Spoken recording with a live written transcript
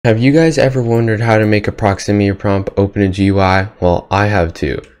Have you guys ever wondered how to make a proximity prompt open a GUI? Well, I have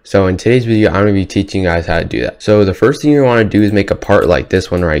too. So in today's video, I'm going to be teaching you guys how to do that. So the first thing you want to do is make a part like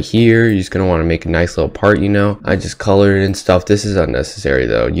this one right here. You're just going to want to make a nice little part, you know. I just colored it and stuff. This is unnecessary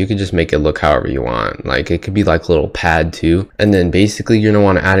though. You can just make it look however you want. Like it could be like a little pad too. And then basically you're going to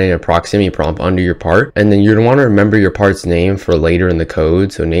want to add in a proximity prompt under your part. And then you're going to want to remember your part's name for later in the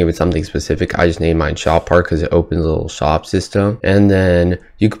code. So name it something specific. I just named mine ShopPart because it opens a little shop system. And then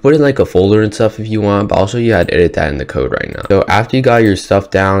you could put in like a folder and stuff if you want, but I'll show you how to edit that in the code right now. So after you got your stuff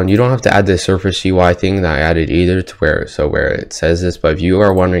down, you don't have to add the surface GUI thing that I added either to where it says this, but if you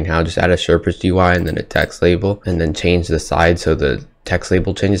are wondering how, just add a surface GUI and then a text label and then change the side so the text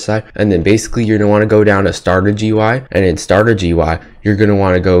label changes side. And then basically you're going to want to go down to starter GUI, and in starter GUI you're going to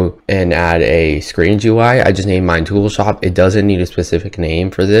want to go and add a screen GUI. I just named mine ToolShop. It doesn't need a specific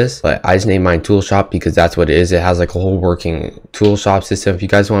name for this, but I just named mine ToolShop because that's what it is. It has like a whole working ToolShop system. If you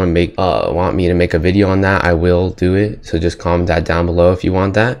guys want to make want me to make a video on that, I will do it. So just comment that down below if you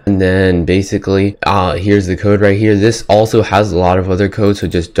want that. And then basically here's the code right here. This also has a lot of other code, so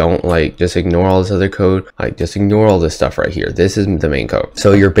just don't just ignore all this other code. Just ignore all this stuff right here. This is the main code.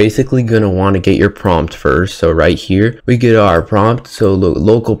 So you're basically going to want to get your prompt first. So right here we get our prompt. So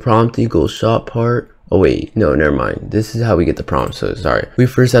local prompt equals ShopPart. Oh wait, no, never mind. This is how we get the prompt. So sorry, we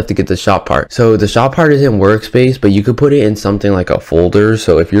first have to get the ShopPart. So the ShopPart is in workspace, but you could put it in something like a folder.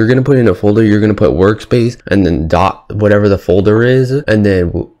 So if you're gonna put in a folder, you're gonna put workspace and then dot whatever the folder is. And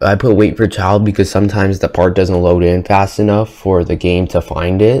then I put WaitForChild because sometimes the part doesn't load in fast enough for the game to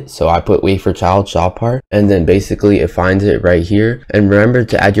find it. So I put WaitForChild ShopPart, and then basically it finds it right here. And remember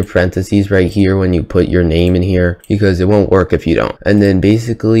to add your parentheses right here when you put your name in here, because it won't work if you don't. And then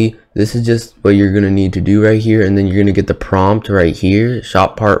basically this is just what you're going to need to do right here. And then you're going to get the prompt right here.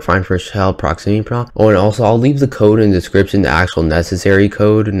 ShopPart, FindFirstChild, ProximityPrompt. Oh, and also I'll leave the code in the description, the actual necessary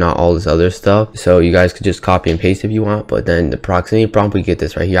code, not all this other stuff. So you guys could just copy and paste if you want. But then the proximity prompt, we get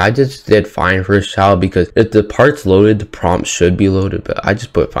this right here. I just did FindFirstChild because if the part's loaded, the prompt should be loaded. But I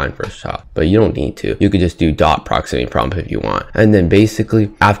just put FindFirstChild. But you don't need to. You could just do .ProximityPrompt if you want. And then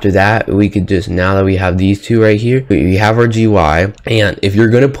basically after that, we could just, now that we have these two right here, we have our GUI. And if you're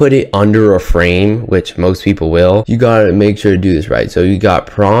going to put it under a frame, which most people will, you gotta make sure to do this right. So you got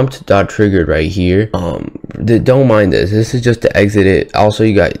prompt.Triggered right here. Don't mind this is just to exit it. Also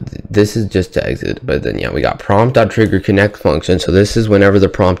you got, this is just to exit, but then yeah, we got prompt.Triggered connect function. So this is whenever the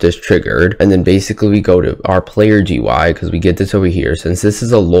prompt is triggered. And then basically we go to our player GUI because we get this over here. Since this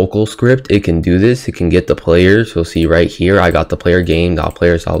is a local script, it can do this. It can get the players. You'll see right here I got the player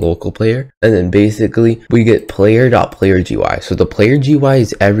game.Players.LocalPlayer, and then basically we get player.PlayerGui. So the player GUI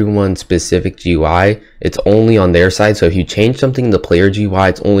is everyone's specific GUI. It's only on their side. So if you change something in the player GUI,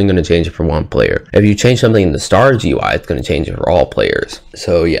 it's only going to change it for one player. If you change something in the star GUI, it's going to change it for all players.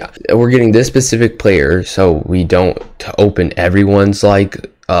 So yeah, we're getting this specific player, so we don't open everyone's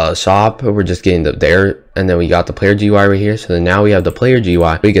shop. We're just getting there. And then we got the player GUI right here. So then now we have the player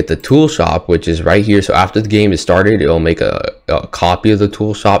GUI. We get the tool shop, which is right here. So after the game is started, it'll make a copy of the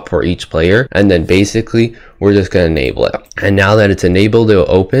tool shop for each player. And then basically we're just going to enable it. And now that it's enabled,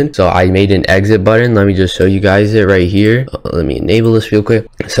 it'll open. So I made an exit button. Let me just show you guys it right here. Let me enable this real quick.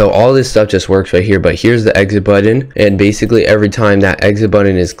 So all this stuff just works right here, but here's the exit button. And basically every time that exit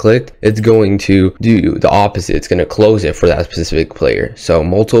button is clicked, it's going to do the opposite. It's going to close it for that specific player. So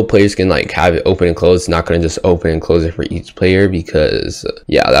multiple players can have it open and close. It's not going to just open and close it for each player because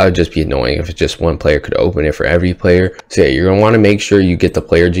yeah, that would just be annoying if it's just one player could open it for every player. So yeah, you're going to want to make sure you get the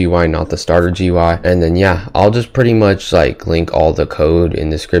player GUI, not the starter GUI. And then yeah, I'll just pretty much link all the code in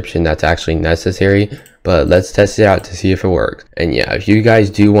the description that's actually necessary. But let's test it out to see if it works. And yeah, if you guys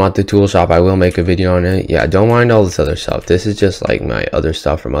do want the tool shop, I will make a video on it. Yeah, don't mind all this other stuff. This is just my other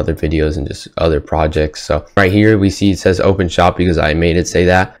stuff from other videos and just other projects. So right here we see it says open shop because I made it say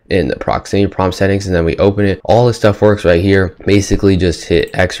that in the proximity prompt settings, and then we open it. All this stuff works right here. Basically just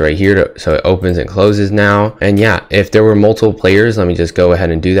hit X right here so it opens and closes now. And yeah, if there were multiple players, let me just go ahead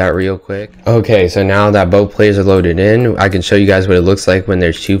and do that real quick. Okay, so now that both players are loaded in, I can show you guys what it looks like when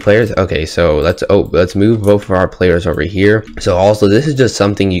there's two players. Okay, so let's move both of our players over here. So also this is just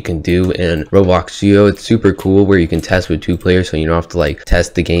something you can do in Roblox Studio. It's super cool where you can test with two players, so you don't have to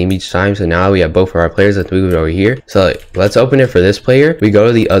test the game each time. So now we have both of our players. Let's move it over here. So let's open it for this player. We go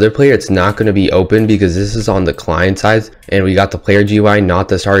to the other player. It's not going to be open because this is on the client side and we got the player GUI, not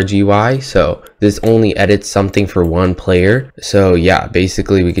the starter GUI. So this only edits something for one player. So yeah,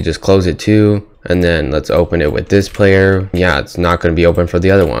 basically we could just close it too. And then let's open it with this player. Yeah, it's not going to be open for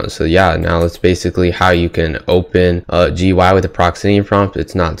the other one. So yeah, now that's basically how you can open a GUI with a proximity prompt.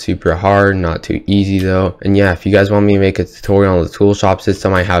 It's not super hard, not too easy though. And yeah, if you guys want me to make a tutorial on the tool shop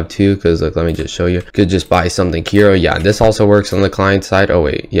system, I have too, because like, let me just show you. You could just buy something here. Yeah, this also works on the client side. Oh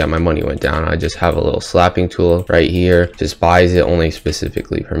wait, yeah, my money went down. I just have a little slapping tool right here, just buys it only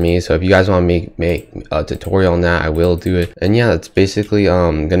specifically for me. So if you guys want to make a tutorial on that, I will do it. And yeah, that's basically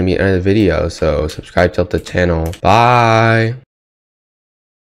gonna be the end of the video. So subscribe to help the channel. Bye.